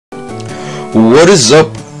What is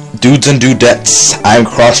up, dudes and dudettes? I'm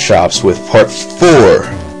CrossChops with part 4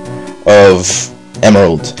 of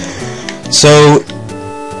Emerald. So,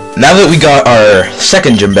 now that we got our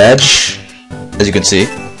second gym badge, as you can see,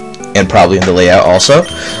 and probably in the layout also,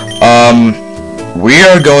 we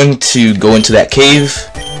are going to go into that cave,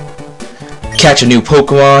 catch a new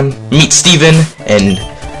Pokemon, meet Steven, and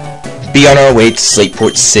be on our way to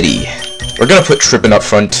Slateport City. We're gonna put Trippin up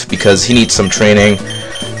front because he needs some training.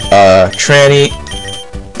 Tranny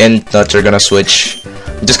and Nuts are gonna switch.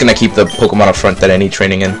 I'm just gonna keep the Pokemon up front that I need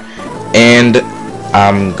training in. And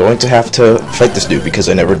I'm going to have to fight this dude because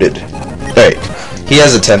I never did. Alright, he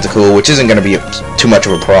has a Tentacle, which isn't gonna be too much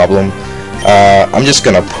of a problem. I'm just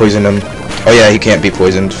gonna poison him. Oh yeah, he can't be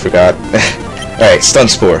poisoned, forgot. Alright, Stun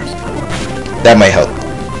Spore. That might help.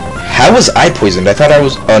 How was I poisoned? I thought I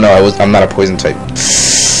was... Oh no, I'm not a poison type.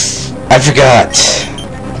 I forgot.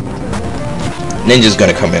 Ninja's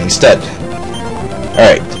gonna come in instead.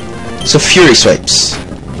 Alright. So Fury Swipes.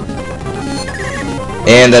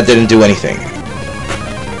 And that didn't do anything.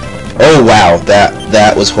 Oh wow,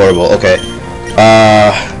 that was horrible. Okay.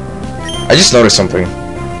 I just noticed something.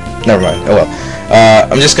 Never mind. Oh well.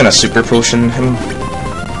 I'm just gonna Super Potion him.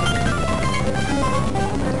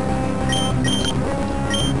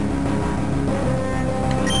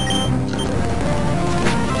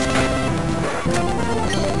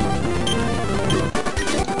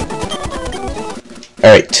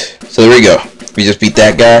 Alright, so there we go. We just beat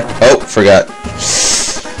that guy. Oh, forgot.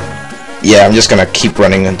 Yeah, I'm just gonna keep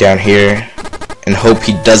running down here and hope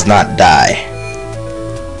he does not die.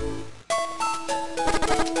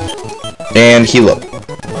 And heal up.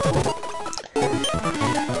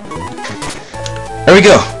 There we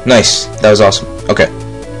go. Nice. That was awesome. Okay.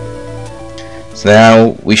 So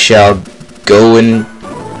now we shall go and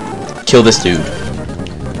kill this dude.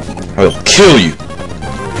 I will kill you.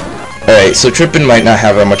 Alright, so Trippin might not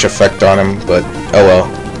have that much effect on him, but oh well.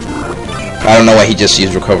 I don't know why he just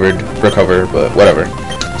used recover, but whatever.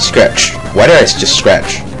 Scratch. Why did I just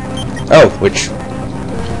scratch? Oh, which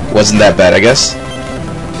wasn't that bad, I guess.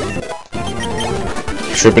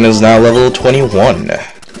 Trippin is now level 21.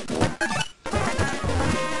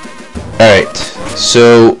 Alright,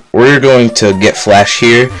 so we're going to get Flash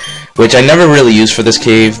here, which I never really use for this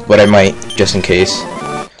cave, but I might, just in case.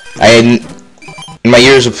 In my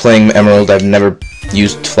years of playing Emerald, I've never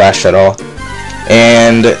used Flash at all.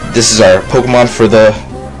 And this is our Pokemon for the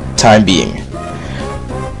time being.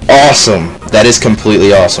 Awesome! That is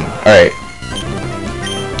completely awesome. Alright.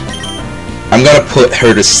 I'm gonna put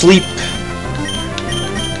her to sleep.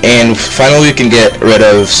 And finally we can get rid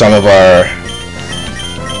of some of our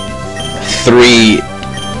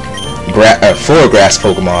 4 grass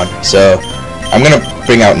Pokemon. So, I'm gonna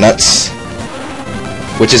bring out Nuts,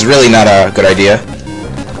 which is really not a good idea,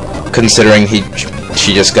 considering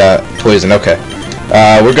she just got poisoned. Okay.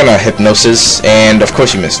 We're gonna Hypnosis, and of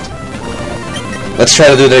course you missed. Let's try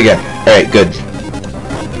to do that again. Alright, good.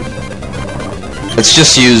 Let's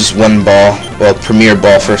just use one ball. Well, Premier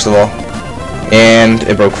Ball first of all. And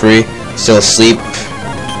it broke free. Still asleep.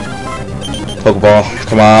 Pokeball.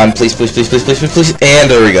 Come on. Please, please, please, please, please, please, please. And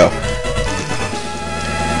there we go.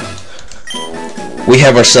 We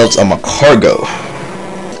have ourselves a Macargo.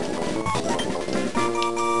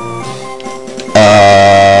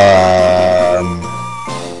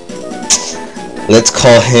 Let's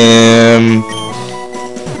call him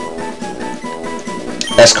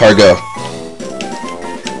Escargot.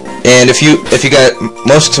 And if you got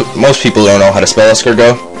most people don't know how to spell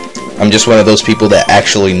Escargot. I'm just one of those people that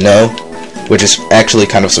actually know, which is actually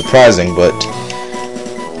kind of surprising, but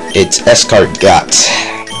it's Escargot.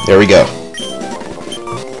 There we go.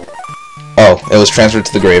 Oh, it was transferred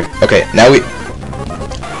to the grave. Okay, now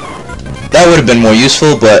that would have been more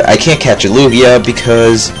useful, but I can't catch a Lugia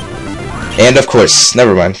because... And of course,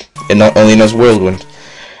 never mind. It only knows Whirlwind.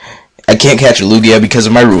 I can't catch a Lugia because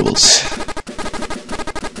of my rules.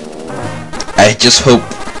 I just hope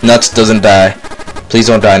Nuts doesn't die. Please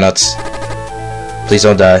don't die, Nuts. Please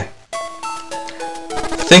don't die.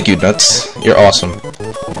 Thank you, Nuts. You're awesome.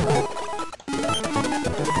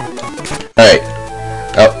 Alright.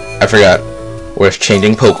 Oh, I forgot. We're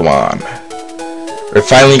changing Pokemon. We're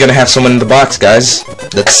finally gonna have someone in the box, guys.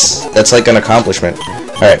 That's like an accomplishment.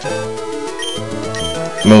 Alright.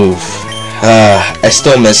 Move. I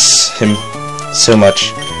still miss him so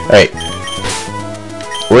much. Alright.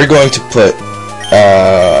 We're going to put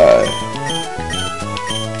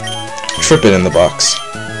Trippin in the box.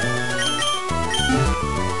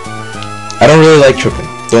 I don't really like Trippin.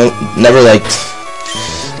 Never liked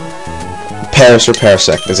Paris or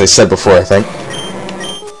Parasect, as I said before, I think.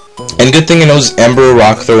 And good thing it knows Ember,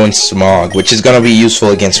 Rock Throw, and Smog, which is gonna be useful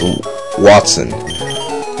against Watson.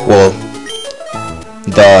 Well,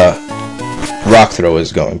 the Rock Throw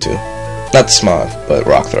is going to. Not Smog, but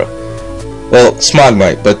Rock Throw. Well, Smog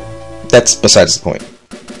might, but that's besides the point.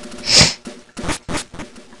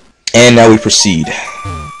 And now we proceed.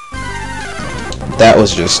 That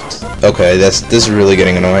was just... okay, this is really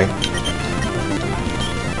getting annoying.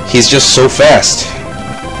 He's just so fast.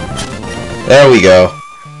 There we go.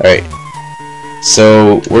 Alright.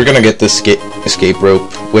 So, we're gonna get this escape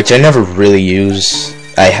rope, which I never really use.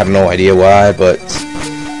 I have no idea why, but...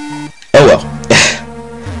 oh well.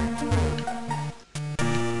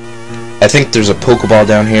 I think there's a Pokeball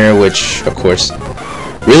down here, which, of course...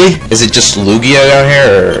 really? Is it just Lugia down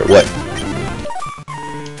here, or what?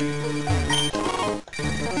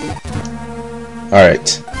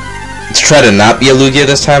 Alright. Let's try to not be a Lugia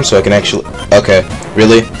this time, so I can actually... okay,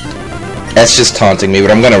 really? That's just taunting me, but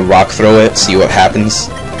I'm gonna Rock Throw it, see what happens.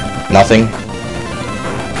 Nothing.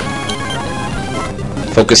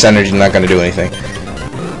 Focus Energy, not gonna do anything.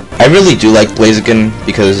 I really do like Blaziken,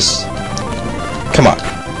 because... come on.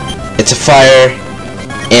 It's a fire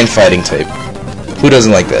and fighting type. Who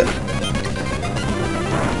doesn't like that?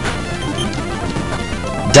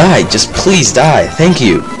 Die! Just please die! Thank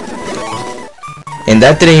you! And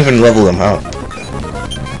that didn't even level him up.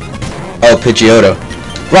 Oh, Pidgeotto.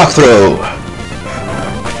 Rock Throw!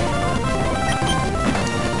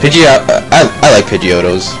 I like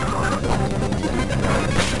Pidgeottos.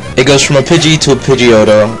 It goes from a Pidgey to a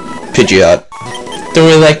Pidgeotto. Pidgeot. Don't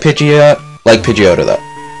really like Pidgeot. Like Pidgeotto, though.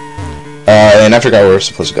 And I forgot where we're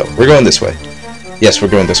supposed to go. We're going this way. Yes, we're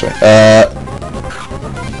going this way.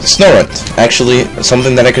 Snorunt. Actually,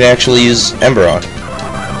 something that I could actually use Ember on.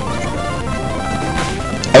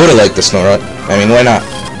 I would've liked the Snorunt. I mean, why not?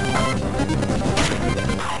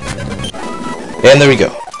 And there we go.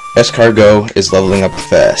 Escargot is leveling up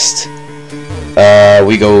fast.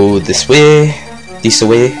 We go this way. This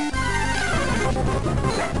way.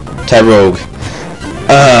 Tyrogue.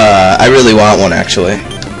 I really want one, actually.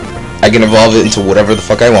 I can evolve it into whatever the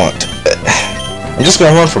fuck I want. I'm just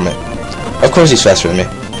gonna run from it. Of course he's faster than me.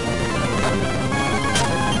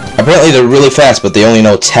 Apparently they're really fast, but they only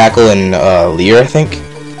know Tackle and Leer, I think.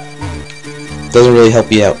 Doesn't really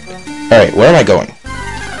help you out. Alright, where am I going?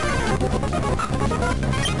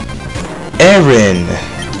 Aaron!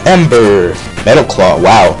 Ember! Metal Claw,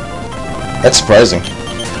 wow. That's surprising.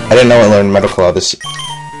 I didn't know I learned Metal Claw this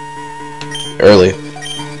early.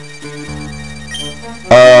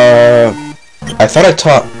 I thought I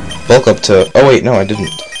taught Bulk Up to... oh wait, no I didn't.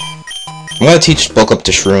 I'm gonna teach Bulk Up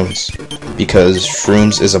to Shrooms, because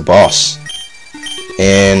Shrooms is a boss.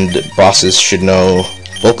 And bosses should know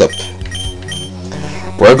Bulk Up.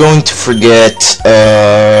 We're going to forget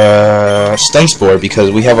Stun Spore, because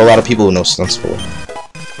we have a lot of people who know Stun Spore.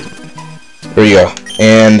 There we go.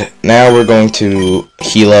 And now we're going to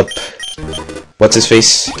heal up... what's his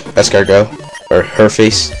face? Escargot? Or her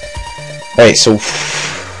face? Alright, so...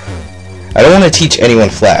 I don't want to teach anyone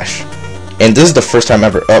Flash. And this is the first time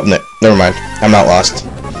ever... oh, no, never mind. I'm not lost.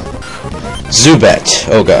 Zubat.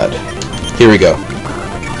 Oh god. Here we go.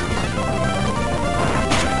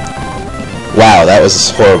 Wow, that was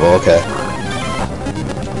horrible. Okay.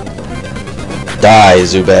 Die,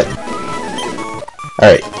 Zubat.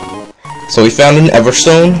 Alright. So we found an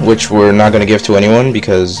Everstone, which we're not going to give to anyone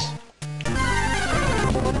because...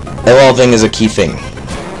 evolving is a key thing.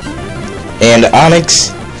 And Onix...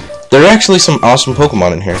 there are actually some awesome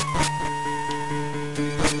Pokemon in here.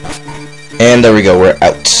 And there we go, we're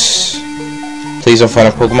out. Please don't find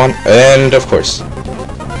a Pokemon. And, of course,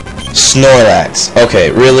 Snorlax. Okay,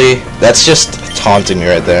 really? That's just taunting me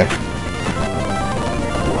right there.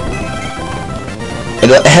 And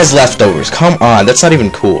it has leftovers. Come on, that's not even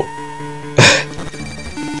cool.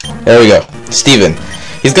 There we go. Steven.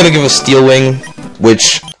 He's gonna give us Steel Wing,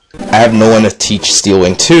 which I have no one to teach Steel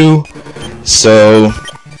Wing to, so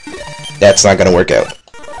that's not gonna work out.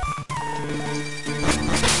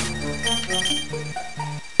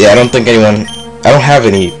 Yeah, I don't think anyone... I don't have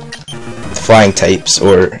any flying types,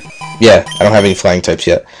 or... yeah, I don't have any flying types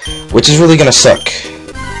yet. Which is really gonna suck.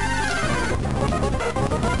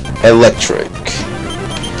 Electric.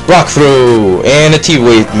 Rock Throw! And a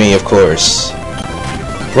T-Wave me, of course.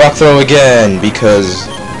 Rock Throw again, because...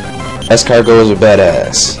 Escargot is a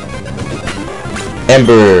badass.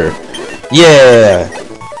 Ember! Yeah!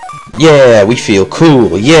 Yeah, we feel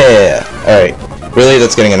cool, yeah! Alright, really?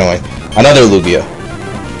 That's getting annoying. Another Lugia.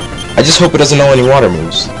 I just hope it doesn't know any water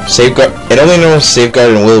moves. Safeguard. It only knows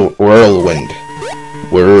Safeguard and Whirlwind.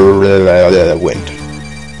 Whirlwind.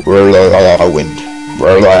 Whirlwind.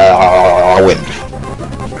 Whirlwind.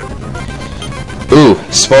 Ooh,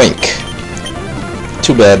 spoink.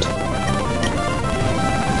 Too bad.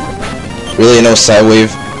 Really, no side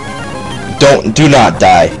wave? Do not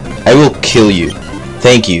die. I will kill you.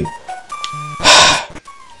 Thank you.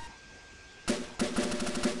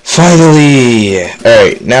 Finally!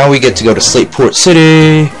 Alright, now we get to go to Slateport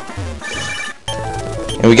City.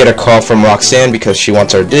 And we get a call from Roxanne because she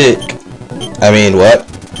wants our dick. I mean, what?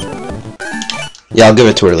 Yeah, I'll give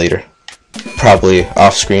it to her later. Probably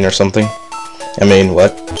off screen or something. I mean,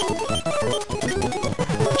 what?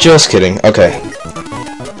 Just kidding. Okay.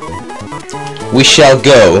 We shall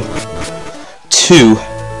go to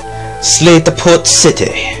Slateport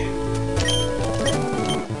City.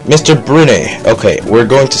 Mr. Brune. Okay, we're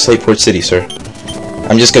going to Slateport City, sir.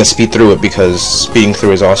 I'm just gonna speed through it because speeding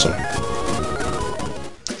through is awesome.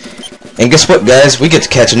 And guess what, guys? We get to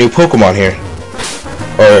catch a new Pokemon here.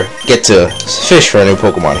 Or get to fish for a new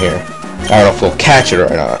Pokemon here. I don't know if we'll catch it or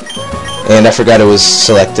not. And I forgot it was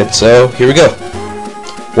selected, so here we go.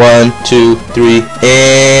 1, 2, 3,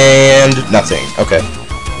 and nothing. Okay.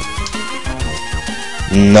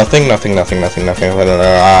 Nothing.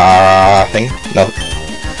 No.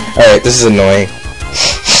 Alright, this is annoying.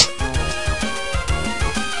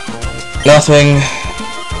 Nothing.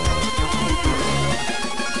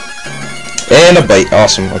 And a bite.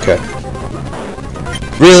 Awesome. Okay.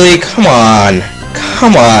 Really? Come on.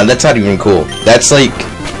 Come on. That's not even cool. That's like...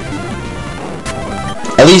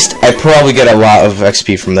 At least I probably get a lot of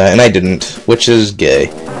XP from that, and I didn't, which is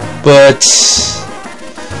gay. But...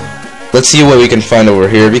 let's see what we can find over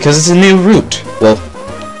here, because it's a new route. Well,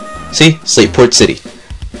 see? Slateport City.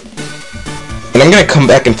 And I'm gonna come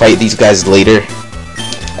back and fight these guys later,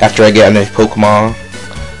 after I get a new Pokemon.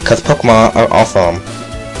 Because Pokemon are awesome.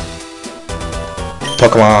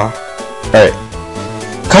 Pokemon. Alright.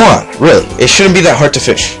 Come on, really. It shouldn't be that hard to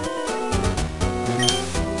fish.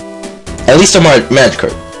 At least a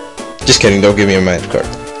Magikarp. Just kidding, don't give me a Magikarp.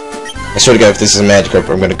 I swear to God, if this is a Magikarp,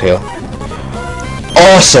 I'm gonna kill.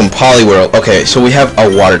 Awesome, Poliwhirl. Okay, so we have a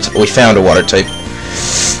water type. We found a water type,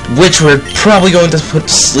 which we're probably going to put to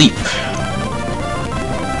sleep.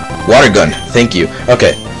 Water gun, thank you.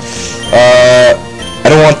 Okay. I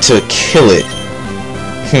don't want to kill it.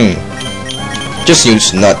 Just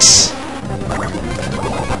use nuts.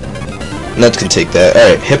 Nuts can take that.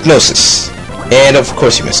 Alright, Hypnosis. And of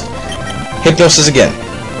course you missed. Hypnosis again.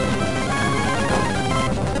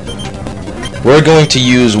 We're going to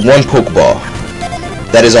use one Pokeball.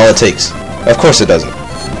 That is all it takes. Of course it doesn't.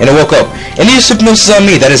 And it woke up. And he used Hypnosis on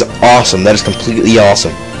me. That is awesome. That is completely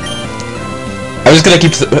awesome. I'm just gonna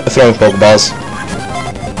keep throwing Pokeballs.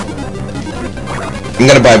 I'm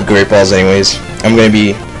gonna buy Great Balls anyways. I'm gonna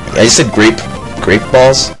be... I just said Grape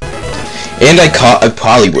Balls. And I caught a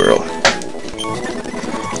Poliwhirl.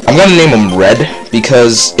 I'm gonna name him Red,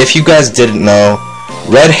 because if you guys didn't know,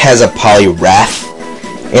 Red has a Poliwrath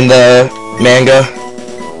in the manga.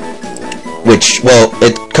 Which, well,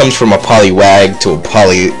 it comes from a Poliwag to a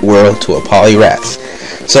Poliwhirl to a Poliwrath.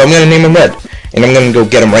 So I'm gonna name him Red. And I'm gonna go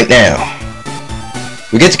get him right now.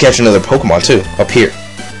 We get to catch another Pokemon too, up here.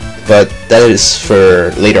 But that is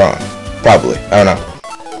for later on. Probably. I don't know.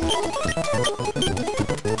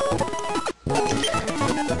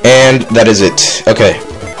 And that is it. Okay.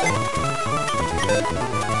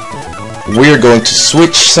 We're going to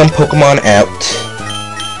switch some Pokemon out.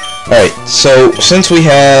 Alright, so since we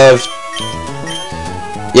have...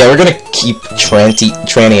 Yeah, we're gonna keep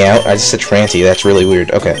Tranny out. I just said Tranty, that's really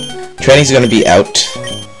weird. Okay. Tranny's gonna be out.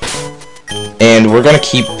 And we're gonna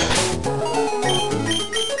keep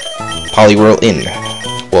Poliwhirl in.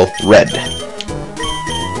 Well, Red.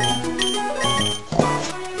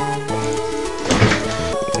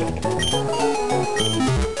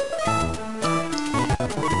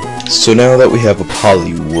 So now that we have a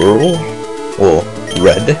Poliwhirl, well,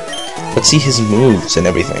 Red, let's see his moves and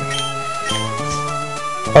everything.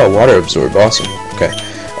 Oh, Water Absorb, awesome. Okay.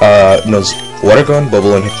 Water Gun,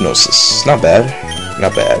 Bubble, and Hypnosis. Not bad.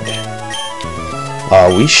 Not bad.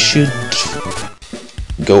 We should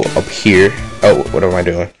go up here. Oh, what am I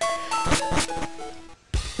doing?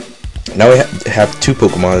 Now we have two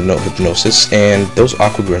Pokemon, no Hypnosis, and those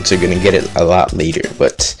Aqua Grunts are gonna get it a lot later,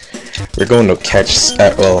 but we're going to catch,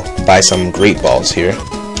 well, buy some Great Balls here,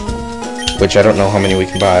 which I don't know how many we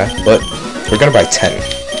can buy, but we're gonna buy 10.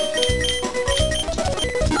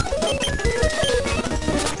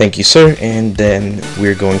 Thank you, sir, and then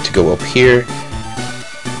we're going to go up here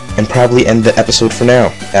and probably end the episode for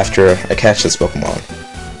now, after I catch this Pokemon.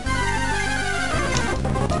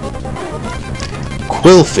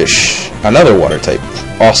 Quillfish, another water type.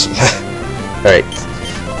 Awesome. Alright,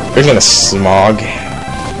 we're gonna Smog.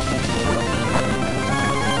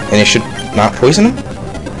 And it should not poison him?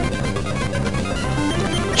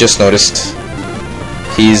 Just noticed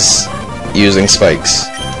he's using spikes.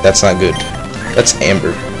 That's not good. That's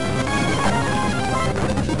Amber.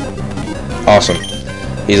 Awesome.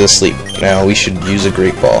 He's asleep. Now we should use a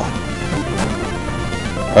Great Ball.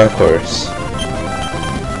 Of course.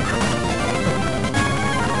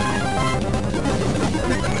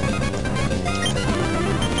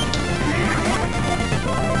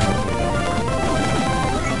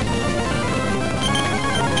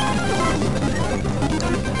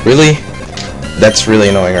 Really? That's really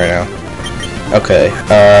annoying right now. Okay,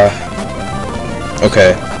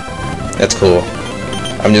 okay. That's cool.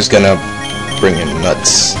 I'm just gonna bring in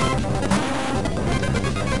nuts.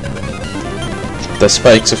 The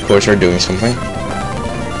spikes, of course, are doing something.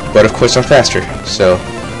 But of course I'm faster, so...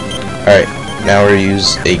 Alright, now we'll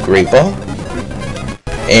use a Great Ball.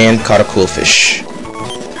 And caught a cool fish.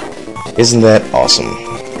 Isn't that awesome?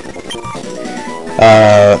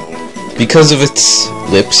 Because of its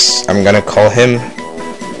lips, I'm gonna call him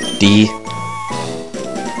D.S.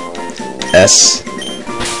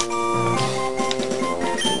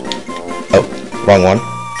 Oh, wrong one.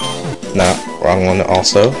 Nah, wrong one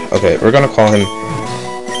also. Okay, we're gonna call him...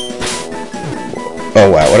 Oh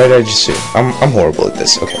wow, what did I just do? I'm horrible at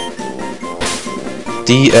this. Okay.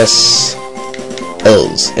 D.S.Ls.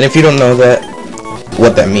 And if you don't know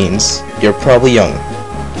what that means, you're probably young.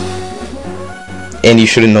 And you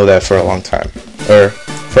shouldn't know that for a long time. Or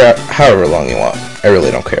for however long you want. I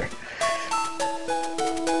really don't care.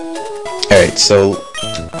 Alright, so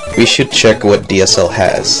we should check what DSL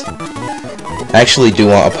has. I actually do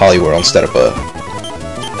want a Poliwhirl instead of a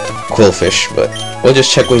Quillfish, but we'll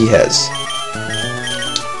just check what he has.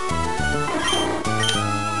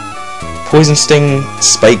 Poison Sting,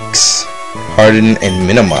 Spikes, Harden, and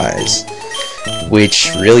Minimize.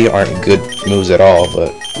 Which really aren't good moves at all,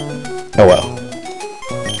 but oh well.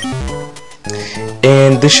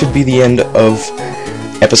 And this should be the end of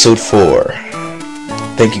episode 4.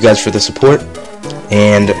 Thank you guys for the support,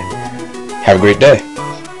 and have a great day.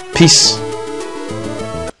 Peace.